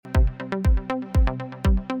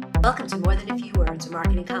Welcome to More Than a Few Words, a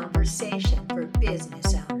marketing conversation for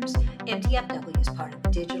business owners. MTFW is part of the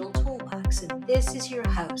Digital Toolbox, and this is your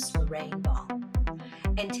host, Lorraine Ball.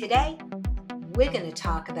 And today, we're going to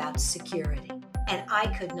talk about security. And I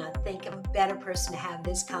could not think of a better person to have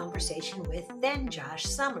this conversation with than Josh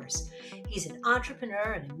Summers. He's an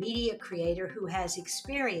entrepreneur and a media creator who has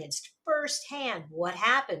experienced firsthand what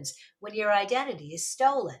happens when your identity is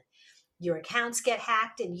stolen. Your accounts get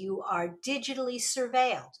hacked and you are digitally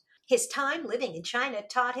surveilled. His time living in China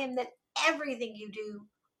taught him that everything you do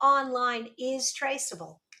online is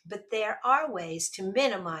traceable, but there are ways to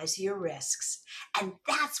minimize your risks. And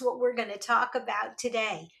that's what we're going to talk about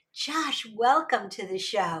today. Josh, welcome to the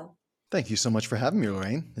show. Thank you so much for having me,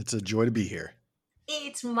 Lorraine. It's a joy to be here.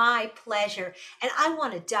 It's my pleasure. And I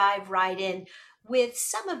want to dive right in with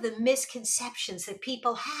some of the misconceptions that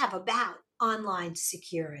people have about online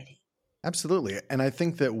security. Absolutely. And I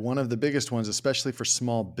think that one of the biggest ones, especially for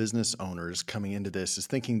small business owners coming into this, is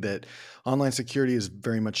thinking that online security is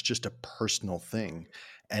very much just a personal thing.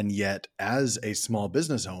 And yet, as a small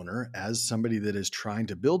business owner, as somebody that is trying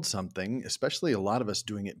to build something, especially a lot of us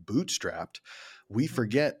doing it bootstrapped, we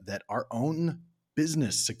forget that our own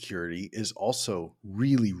business security is also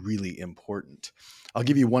really, really important. I'll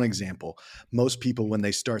give you one example. Most people, when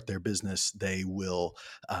they start their business, they will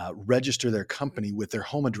register their company with their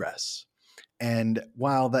home address. And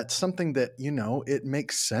while that's something that, it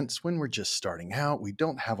makes sense when we're just starting out, we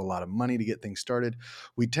don't have a lot of money to get things started,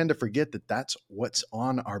 we tend to forget that that's what's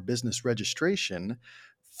on our business registration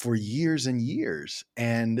for years and years.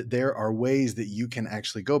 And there are ways that you can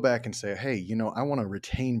actually go back and say, hey, I want to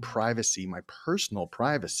retain privacy, my personal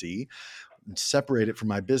privacy, and separate it from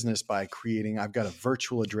my business by creating, I've got a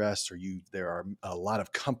virtual address, or there are a lot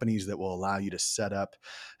of companies that will allow you to set up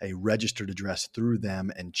a registered address through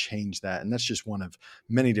them and change that. And that's just one of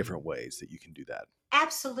many different ways that you can do that.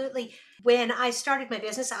 Absolutely. When I started my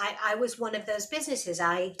business, I was one of those businesses.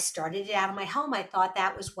 I started it out of my home. I thought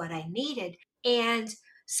that was what I needed. And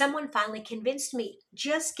someone finally convinced me,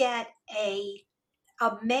 just get a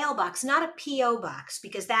mailbox, not a P.O. box,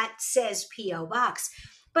 because that says P.O. box.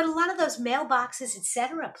 But a lot of those mailboxes,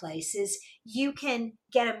 etc. places, you can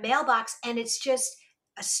get a mailbox and it's just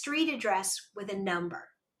a street address with a number.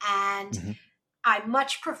 And Mhm. I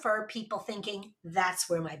much prefer people thinking that's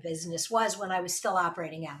where my business was when I was still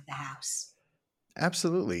operating out of the house.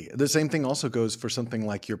 Absolutely. The same thing also goes for something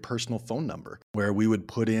like your personal phone number, where we would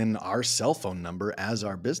put in our cell phone number as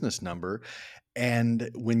our business number. And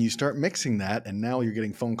when you start mixing that, and now you're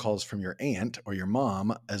getting phone calls from your aunt or your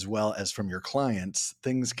mom, as well as from your clients,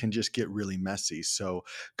 things can just get really messy. So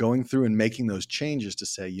going through and making those changes to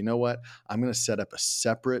say, you know what, I'm going to set up a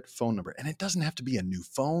separate phone number. And it doesn't have to be a new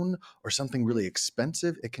phone or something really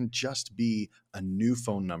expensive. It can just be a new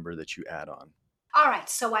phone number that you add on. All right,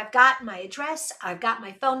 so I've got my address, I've got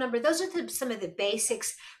my phone number. Those are some of the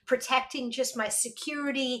basics, protecting just my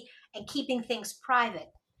security and keeping things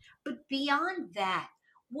private. But beyond that,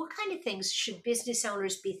 what kind of things should business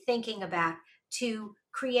owners be thinking about to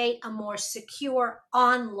create a more secure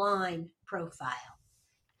online profile?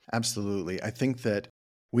 Absolutely. I think that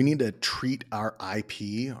we need to treat our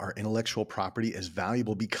IP, our intellectual property, as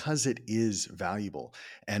valuable because it is valuable.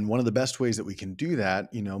 And one of the best ways that we can do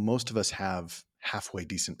that, most of us have halfway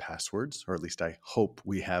decent passwords, or at least I hope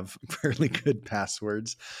we have fairly good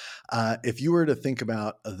passwords. If you were to think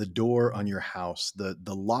about the door on your house,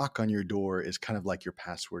 the lock on your door is kind of like your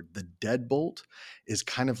password. The deadbolt is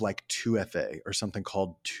kind of like 2FA, or something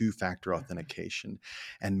called two-factor authentication.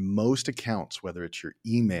 And most accounts, whether it's your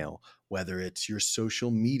email, whether it's your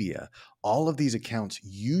social media, all of these accounts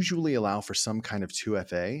usually allow for some kind of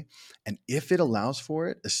 2FA. And if it allows for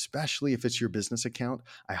it, especially if it's your business account,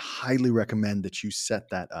 I highly recommend that you set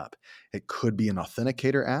that up. It could be an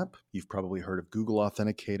authenticator app. You've probably heard of Google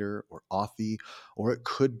Authenticator or Authy, or it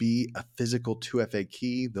could be a physical 2FA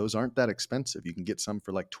key. Those aren't that expensive. You can get some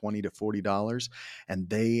for like $20 to $40, and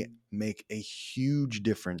they make a huge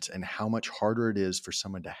difference in how much harder it is for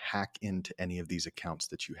someone to hack into any of these accounts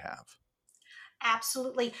that you have.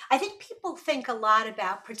 Absolutely. I think people think a lot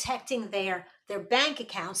about protecting their bank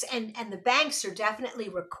accounts, and the banks are definitely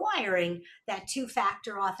requiring that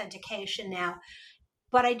two-factor authentication now.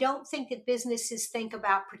 But I don't think that businesses think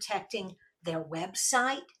about protecting their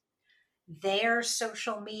website, their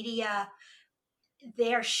social media,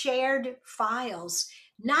 their shared files,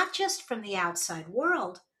 not just from the outside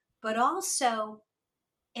world, but also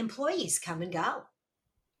employees come and go.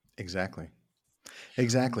 Exactly.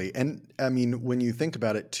 Exactly. And I mean, when you think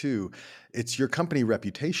about it too, it's your company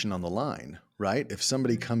reputation on the line, right? If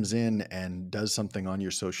somebody comes in and does something on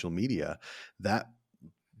your social media, that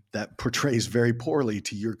that portrays very poorly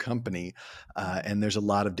to your company. And there's a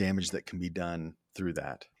lot of damage that can be done through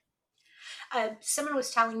that. Someone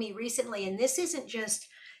was telling me recently, and this isn't just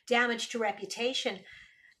damage to reputation,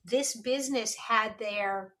 this business had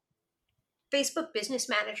their Facebook Business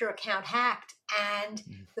Manager account hacked, and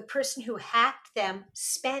the person who hacked them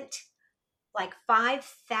spent like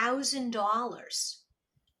 $5,000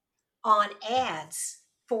 on ads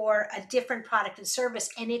for a different product and service,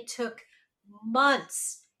 and it took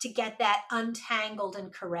months to get that untangled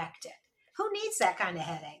and corrected. Who needs that kind of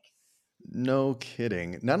headache? No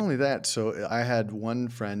kidding. Not only that, so I had one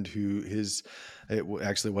friend who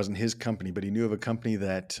actually wasn't his company, but he knew of a company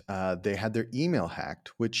that they had their email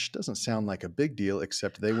hacked, which doesn't sound like a big deal,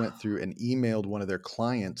 except they went through and emailed one of their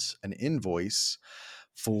clients an invoice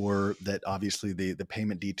for that. Obviously, the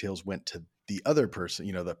payment details went to the other person,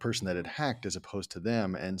 the person that had hacked, as opposed to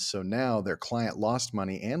them. And so now their client lost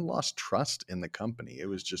money and lost trust in the company. It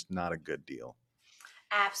was just not a good deal.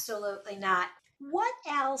 Absolutely not. What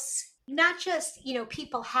else? Not just,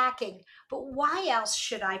 people hacking, but why else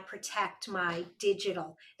should I protect my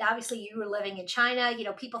digital? Now, obviously, you were living in China.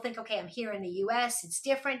 People think, okay, I'm here in the US, it's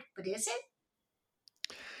different, but is it?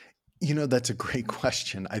 That's a great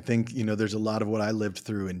question. I think, there's a lot of what I lived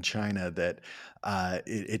through in China that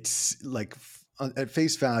it's like at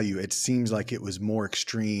face value, it seems like it was more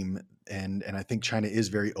extreme. And I think China is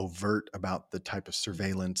very overt about the type of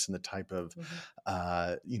surveillance and the type of,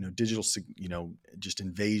 digital, just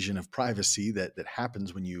invasion of privacy that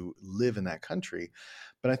happens when you live in that country.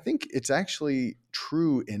 But I think it's actually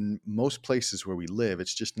true in most places where we live.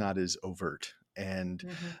 It's just not as overt. And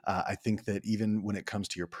I think that even when it comes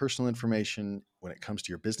to your personal information, when it comes to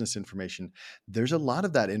your business information, there's a lot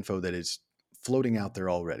of that info that is floating out there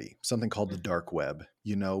already, something called the dark web,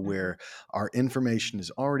 where our information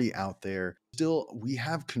is already out there. Still, we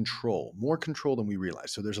have control, more control than we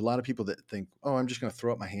realize. So there's a lot of people that think, oh, I'm just going to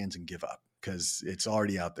throw up my hands and give up because it's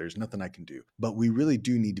already out there. There's nothing I can do. But we really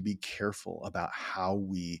do need to be careful about how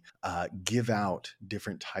we give out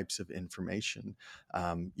different types of information.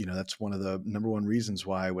 That's one of the number one reasons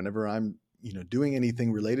why whenever I'm doing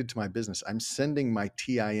anything related to my business, I'm sending my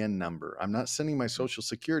TIN number. I'm not sending my social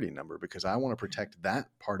security number because I want to protect that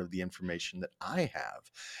part of the information that I have.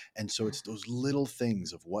 And so it's those little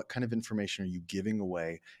things of what kind of information are you giving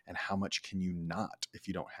away and how much can you not if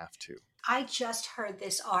you don't have to. I just heard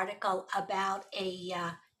this article about a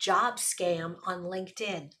job scam on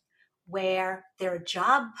LinkedIn where there are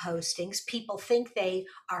job postings. People think they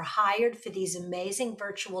are hired for these amazing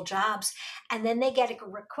virtual jobs, and then they get a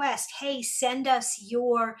request, hey, send us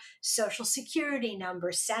your social security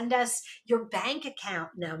number, send us your bank account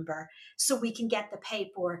number so we can get the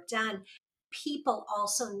paperwork done. People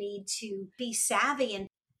also need to be savvy and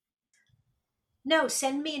no,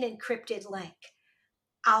 send me an encrypted link.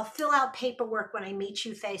 I'll fill out paperwork when I meet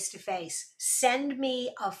you face to face. Send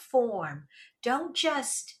me a form. Don't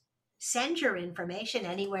just send your information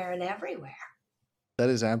anywhere and everywhere. That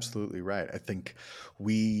is absolutely right. I think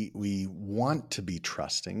we want to be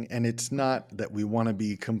trusting, and it's not that we want to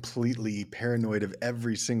be completely paranoid of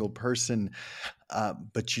every single person,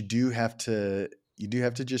 but you do have to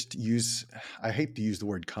just use, I hate to use the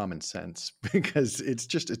word common sense because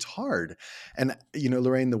it's hard. And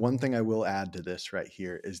Lorraine, the one thing I will add to this right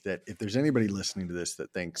here is that if there's anybody listening to this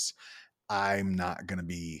that thinks I'm not going to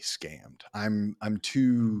be scammed. I'm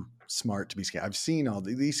too smart to be scammed. I've seen all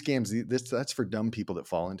these scams. That's for dumb people that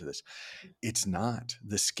fall into this. It's not.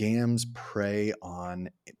 The scams prey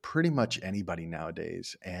on pretty much anybody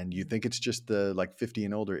nowadays. And you think it's just the like 50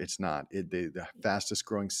 and older. It's not. The fastest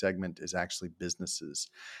growing segment is actually businesses.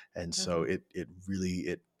 And so it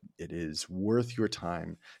is worth your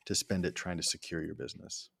time to spend it trying to secure your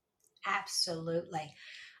business. Absolutely.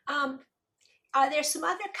 Are there some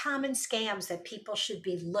other common scams that people should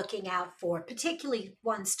be looking out for, particularly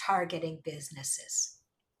ones targeting businesses?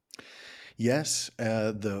 Yes,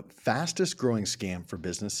 the fastest growing scam for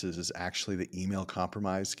businesses is actually the email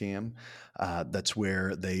compromise scam. That's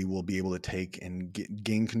where they will be able to take and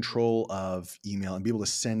gain control of email and be able to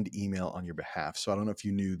send email on your behalf. So I don't know if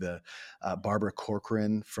you knew the Barbara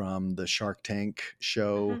Corcoran from the Shark Tank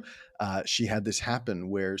show. Mm-hmm. She had this happen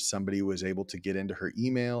where somebody was able to get into her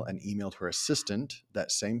email and emailed her assistant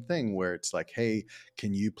that same thing where it's like, hey,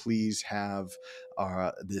 can you please have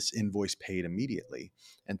this invoice paid immediately?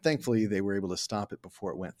 And thankfully, they were able to stop it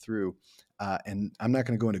before it went through. And I'm not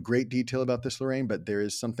going to go into great detail about this, Lorraine, but there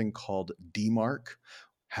is something called DMARC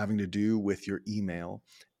having to do with your email.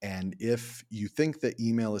 And if you think that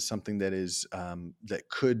email is something that is that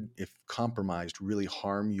could, if compromised, really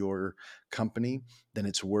harm your company, then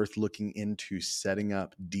it's worth looking into setting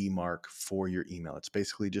up DMARC for your email. It's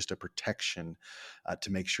basically just a protection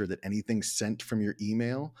to make sure that anything sent from your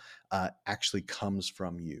email actually comes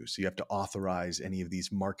from you. So you have to authorize any of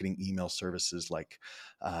these marketing email services like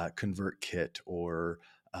ConvertKit or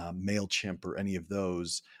MailChimp or any of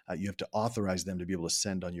those. You have to authorize them to be able to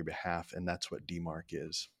send on your behalf, and that's what DMARC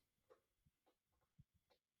is.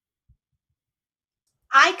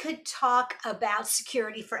 I could talk about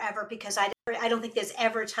security forever because I don't think there's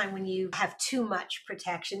ever a time when you have too much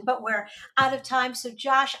protection, but we're out of time. So,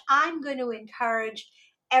 Josh, I'm going to encourage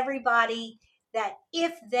everybody that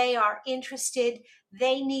if they are interested,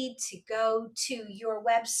 they need to go to your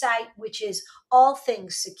website, which is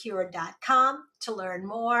allthingssecure.com, to learn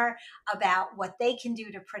more about what they can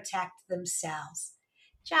do to protect themselves.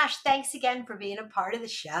 Josh, thanks again for being a part of the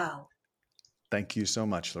show. Thank you so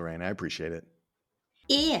much, Lorraine. I appreciate it.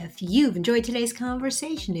 If you've enjoyed today's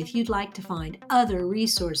conversation, if you'd like to find other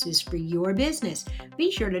resources for your business,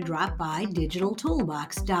 be sure to drop by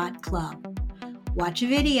digitaltoolbox.club. Watch a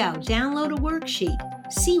video, download a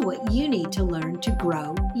worksheet, see what you need to learn to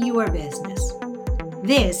grow your business.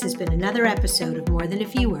 This has been another episode of More Than a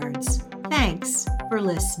Few Words. Thanks for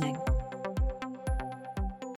listening.